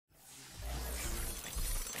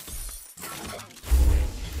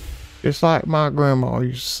It's like my grandma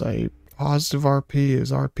used to say, positive RP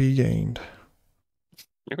is RP gained.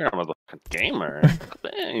 Your grandma's a gamer.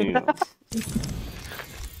 Dang.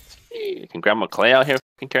 Can Grandma Clay out here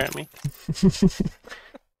fucking carry me?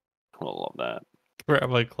 I love that.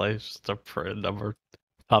 Grandma Clay's just a number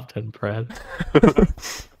top 10 pred.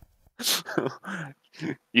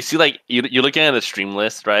 You see, like you're looking at the stream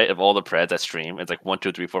list, right? Of all the preds that stream, it's like 1,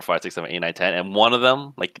 2, 3, 4, 5, 6, 7, 8, 9, 10, and one of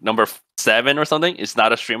them, like number 7 or something, is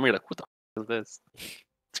not a streamer. You're like, what the f is this?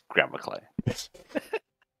 It's Grandma Clay.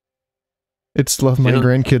 It's Love My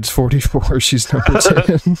Grandkids 44. She's number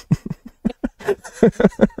 10.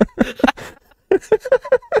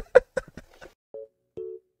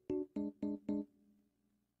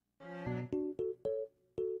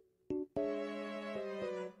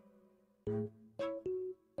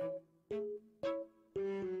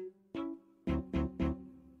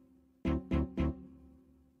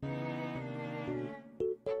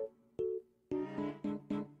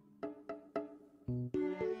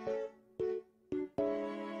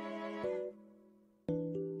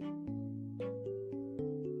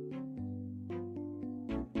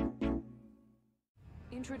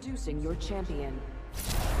 Introducing your champion.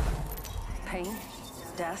 Pain,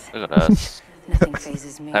 death. Look at us. Nothing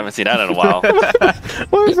phases me. I haven't seen that in a while.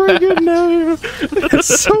 My friggin' name!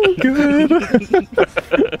 That's so good!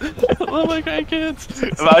 Oh my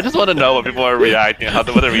grandkids! I just want to know what people are reacting, what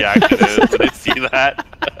the reaction is when they see that.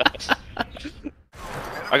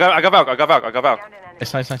 I got back.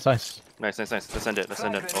 It's nice. Nice. Let's send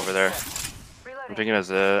it over there. I'm thinking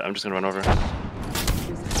I'm just gonna run over.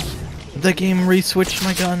 The game re-switched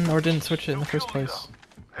my gun, or didn't switch it in the first place.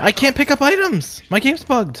 I can't pick up items! My game's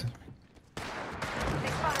bugged!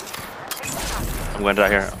 I'm going to die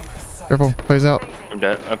here. Careful, plays out. I'm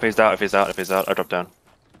dead. I phased out. I dropped down.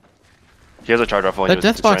 He has a charge rifle. That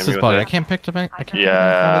death box is bugged. I can't pick up any.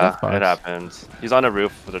 Yeah, it happens. He's on the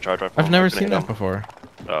roof with a charge rifle. I've never seen that before.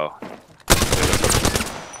 Oh.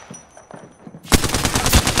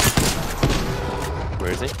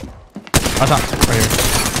 Where is he? On top, right here.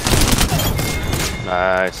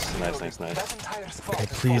 Nice. Okay,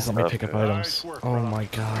 please let me pick up items. Oh my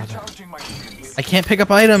god. I can't pick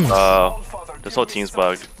up items! Oh, this whole team's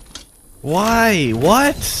bugged. Why?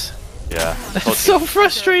 What? Yeah. That's so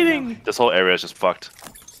frustrating! This whole area is just fucked.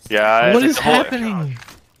 Yeah. What is happening?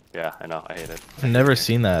 Yeah, I know. I hate it. I've never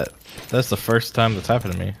seen that. That's the first time that's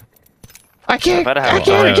happened to me. I can't get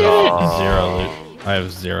it! Zero loot. I have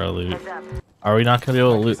 0 loot. Are we not gonna be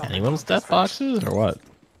able to loot anyone's death boxes, or what?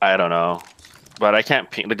 I don't know. But I can't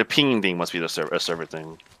ping. Like, the pinging thing must be a server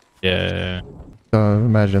thing. Yeah.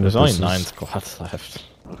 Imagine there's only 9 squads left.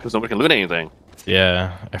 Because nobody can loot anything.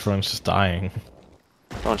 Yeah, everyone's just dying.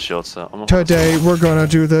 Don't shield, so today we're gonna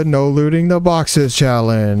do the no looting the boxes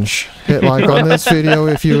challenge. Hit like on this video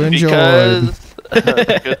if you enjoyed.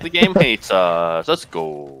 Because the game hates us. Let's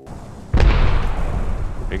go.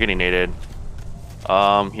 You're getting naded.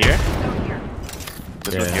 Here?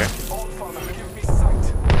 This one here.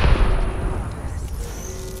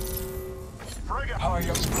 Want me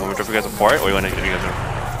to drop you guys a port, or you want to get you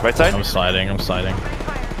guys right side? I'm sliding.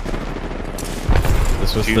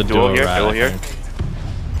 This was the duo here. rat, Here.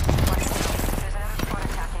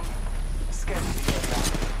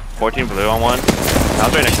 14 blue on one.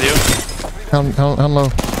 How's right next to you? How low?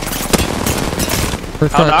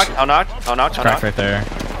 How knocked? Cracked right there.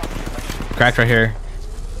 Cracked right here.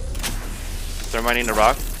 They're mining the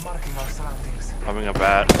rock. Coming up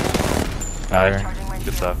at.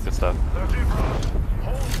 Good stuff.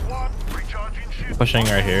 Pushing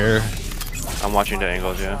right here. I'm watching the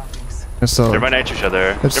angles, yeah. They're right at each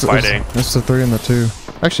other. They're fighting. It's the 3 and the 2.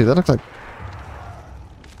 Actually, that looks like...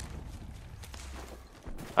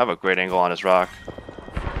 I have a great angle on this rock.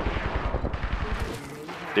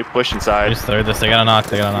 They push inside. Just third this. They got a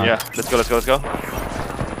knock. Yeah, let's go.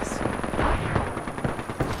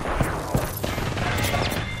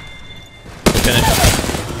 Finish.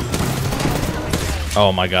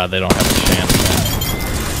 Oh my god, they don't have a chance.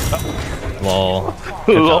 Lol.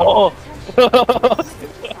 Lol.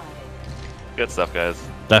 Good stuff, guys.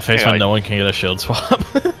 That face when no one can get a shield swap.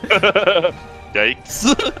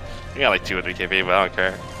 Yikes. We got like 2 or 3 KP, but I don't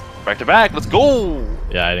care. Back to back, let's go!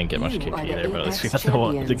 Yeah, I didn't get much KP there, but at least we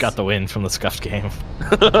got the win from the scuffed game.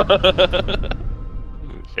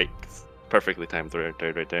 Shakes. Perfectly timed third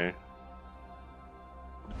right there.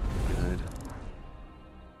 Good.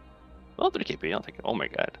 Well, 3 KP, I'll take it. Oh my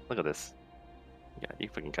god, look at this. Yeah, you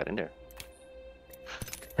fucking got in there.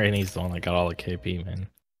 Rainy's the one that got all the KP, man.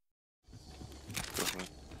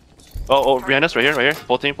 Oh, behind us, right here.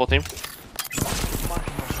 Full team.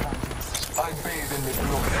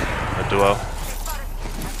 A duo.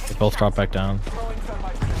 Both drop back down.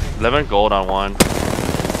 11 gold on one.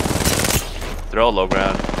 They're all low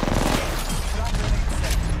ground.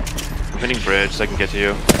 I'm hitting bridge so I can get to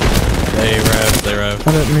you. They rev.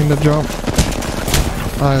 I didn't mean to jump.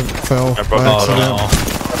 I fell I broke by out. accident.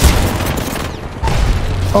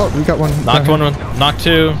 Oh, we got one. Knocked one. Knocked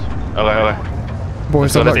two. Okay.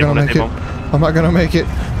 Boys, Let's I'm not go, gonna let's make it. aim I'm not gonna make it.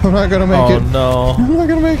 I'm not gonna make Oh it. no. I'm not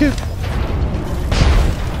gonna make it.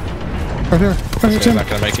 Right here. Right here, I'm Tim. not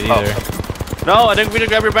gonna make it either. No, I didn't mean to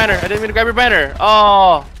grab your banner.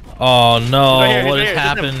 Oh. Oh no, He's right here, what he's has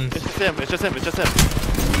right here. happened? It's just him.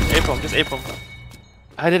 Ape him, just ape him.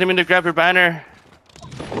 I didn't mean to grab your banner.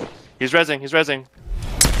 He's rezzing.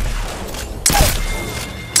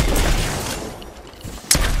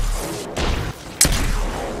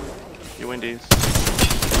 You win these.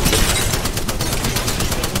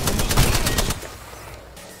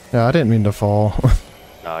 Yeah, I didn't mean to fall.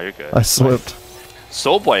 No, you're good. I slipped.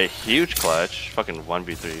 Soulboy, huge clutch. Fucking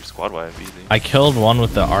 1v3 squad wipe, easy. I killed one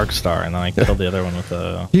with the arc star, and then I killed the other one with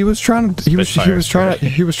the. He was trying to. He was trying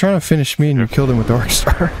to finish me, and you killed him with the Arc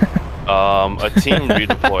Star. A team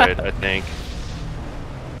redeployed, I think.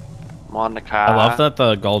 Monica. I love that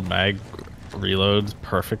the gold mag reloads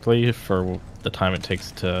perfectly for the time it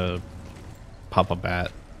takes to pop a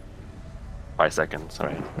bat. 5 seconds,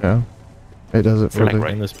 right? Yeah, it does it for Like the.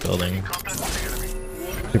 right In this building.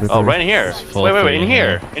 Oh, right in here. full Wait, free in in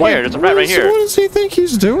here. here. In here, there's a rat right here. What does he think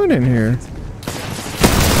he's doing in here?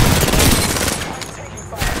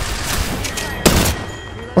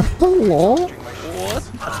 Hello?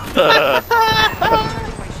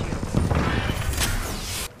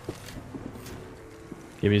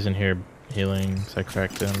 Gibby's in here healing, so I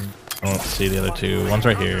cracked him. I won't see the other two. One's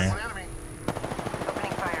right here. I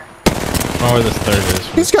don't know where this third is.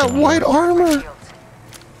 He's got white armor.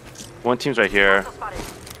 One team's right here.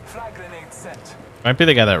 Might be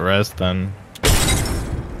the guy that rezzed then.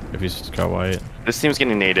 If he's just got white. This team's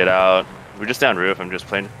getting naded out. We're just down roof. I'm just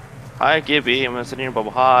playing. Hi, Gibby. I'm sitting in your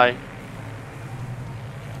bubble. Hi.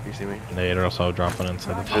 You see me? They'd also drop one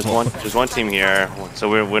inside the There's bubble. there's one team here. So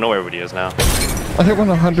we know where everybody is now. I hit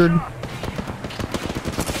 100.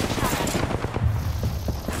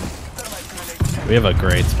 We have a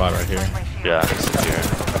great spot right here. Yeah, it sits here.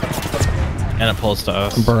 And it pulls to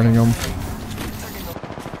us. I'm burning him.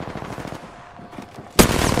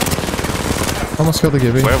 Almost killed the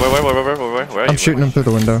Gibby. Where are you? I'm shooting him through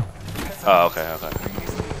the window. Oh, okay.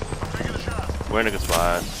 We're in a good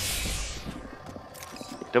spot.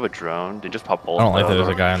 They have a drone. They just pop bolt. I don't like that there's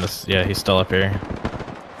a guy on this. Yeah, he's still up here.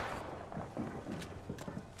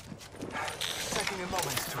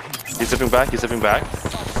 He's zipping back. He's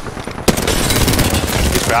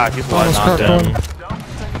back. He's blind. Almost Knocked cracked him.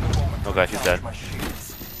 one. Okay, he's dead.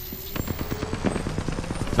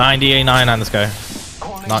 98.9 on this guy.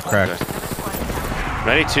 Not cracked.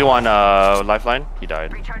 92 on lifeline. He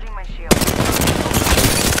died. Recharging my shield.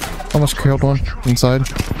 Almost killed one inside.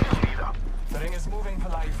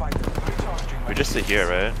 We just sit here,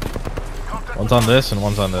 right? One's on this and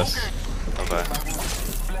one's on this. Okay.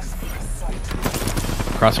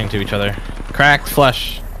 Crossing to each other. Cracked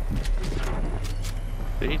flesh.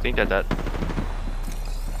 Did you think that?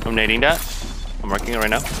 I'm nading that. I'm marking it right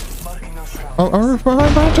now. Oh, roof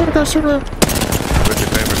behind, turn the guys, turn around. Where's your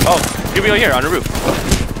favorite? Oh, give me over here on the roof.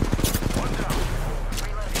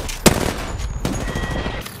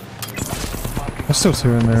 I still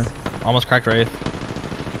two in there. Almost cracked Wraith.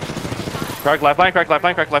 Crack lifeline.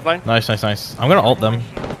 Nice. I'm gonna ult them.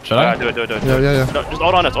 Should I? Do it. Yeah. No, just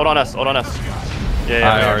ult on us.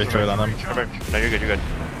 Yeah. I already threw it on them. Perfect. No, you're good.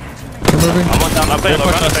 They're moving. I'm playing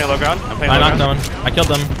low ground. I knocked one. I killed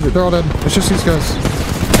them. They're all dead. It's just these guys.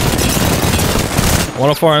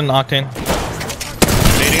 104 in Octane.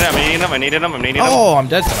 I'm needing them. Oh, I'm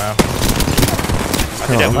dead now.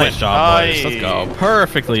 Oh, Nice job, boys. Let's go.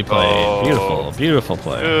 Perfectly played. Oh. Beautiful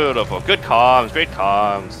play. Beautiful. Good comms. Great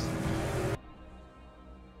comms.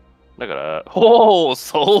 Look at that. Oh,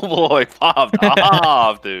 Soulboy popped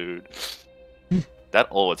off, dude. That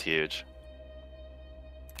ult was huge.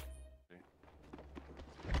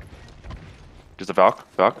 There's a Valk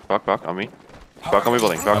on me. Valk on my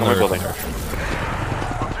building.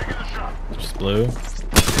 Just blue.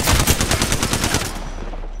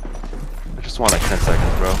 I just want like 10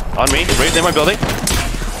 seconds, bro. On me, right in my building.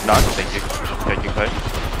 Knock, thank you. Clay.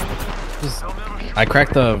 I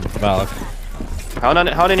cracked the Valk. Hound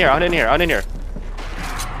in here.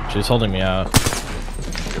 She's holding me out.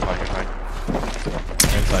 You're fine.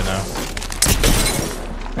 Inside now.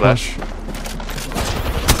 Flash.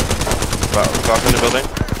 Valk in the building.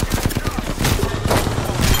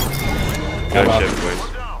 Good shit, boys.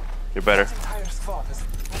 You're better.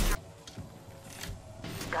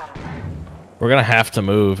 We're gonna have to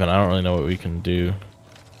move, and I don't really know what we can do.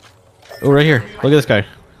 Oh, right here. Look at this guy.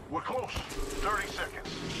 We're close. 30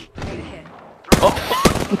 seconds. Right ahead.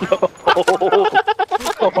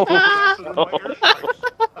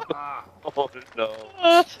 Oh no.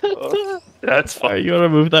 That's Are fine. you wanna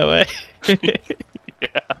move that way?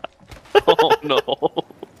 Yeah. Oh no.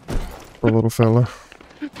 The little fella.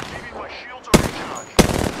 Giving my shields a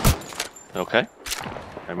recharge. Okay.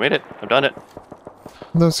 I made it. I've done it.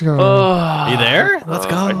 Let's go. You there? Let's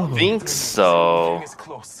go. I think so.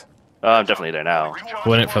 I'm definitely there now.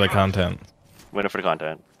 Win it for the content. Win it for the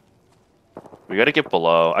content. We gotta get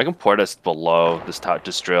below. I can port us below this top,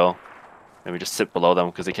 this drill. And we just sit below them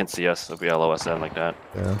because they can't see us if we LOSN like that.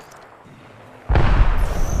 Yeah.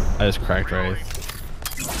 I just cracked right.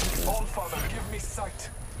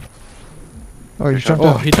 Oh, you jumped Oh,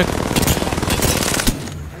 out. he took.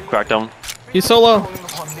 Cracked him. He's solo.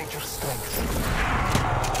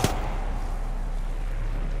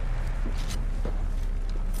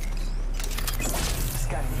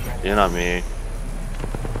 You're not me.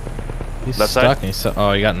 He's Left stuck. side? And he's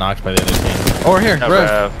oh, he got knocked by the other team. Oh, we're here. Yeah,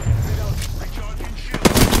 Rev. Rev.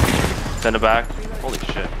 Send it back. Holy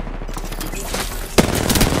shit.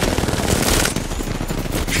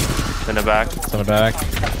 Send it back. Send it back.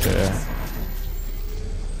 Yeah.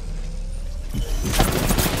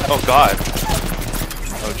 Oh god.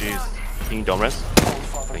 Oh jeez. Can you dome rest?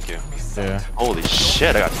 Thank you. Yeah. Holy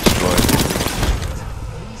shit, I got destroyed.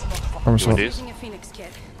 I'm You so, want these? Using a Phoenix kit.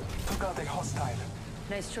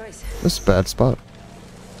 Nice choice. this is a bad spot.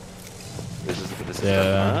 This is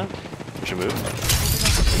Yeah. We should move.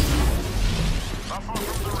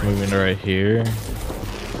 Moving to right here.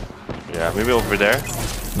 Yeah, maybe over there.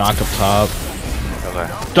 Knock up top.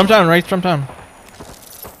 Okay. Jump down, right? Jump down.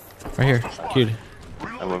 Right here. Cute.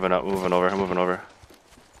 I'm moving up, moving over, I'm moving over.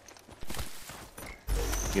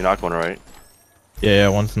 You knocked one right. Yeah, yeah.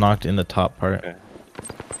 One's knocked in the top part. Okay.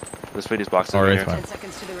 Let's play these boxes Alright, in here. fine. 10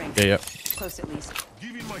 seconds to the ring. Yeah, yeah. Close at least.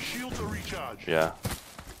 Giving my shields a recharge. Yeah.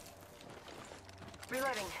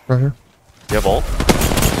 Reloading. Right here. You have ult?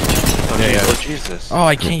 Oh, Yeah, geez. yeah. Oh Jesus. Oh,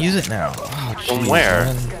 I can't use it now. Oh, From jeez, where?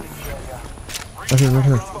 man. Right here, right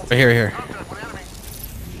here. Right here, here.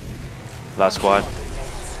 Last squad.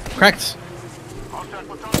 Cracked. Contact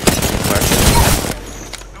with Where?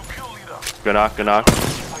 new kill leader. Good knock, good knock.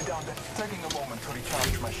 Taking a moment to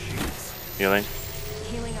recharge my shields. Healing.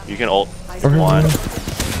 Healing up. You can ult. Over here. One.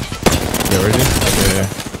 Yeah, where is he? Yeah.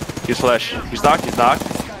 He's flesh. He's knocked, he's knocked.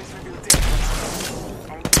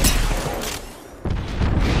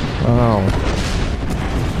 Wow.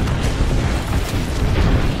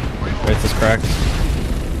 Right, this cracked.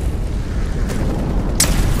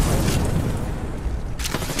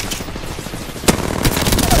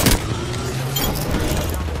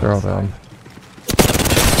 They're all down.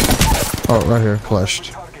 Oh, right here.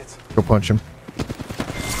 Flashed. Go punch him.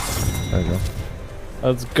 There you go.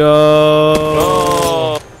 Let's go.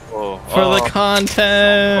 Oh. For the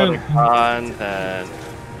content. For the content.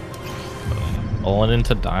 Rolling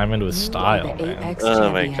into diamond with style, The man. Apex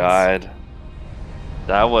Oh my champions. god.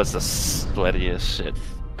 That was the sweatiest shit.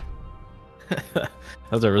 That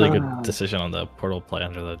was a really good decision on the portal play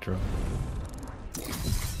under the drill.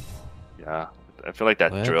 Yeah. I feel like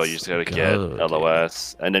that drill you just gotta Let's get go, dude.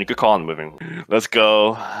 LOS. And then you could call on moving. Let's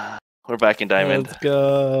go. We're back in diamond. Let's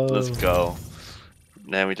go. Let's go.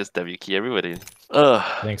 Man, we just W key everybody. Ugh.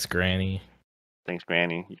 Thanks, Granny. Thanks,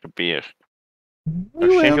 Granny. You can be it.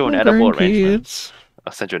 You send you an have edible grandkids.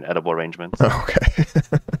 I'll send you an edible arrangement. Okay.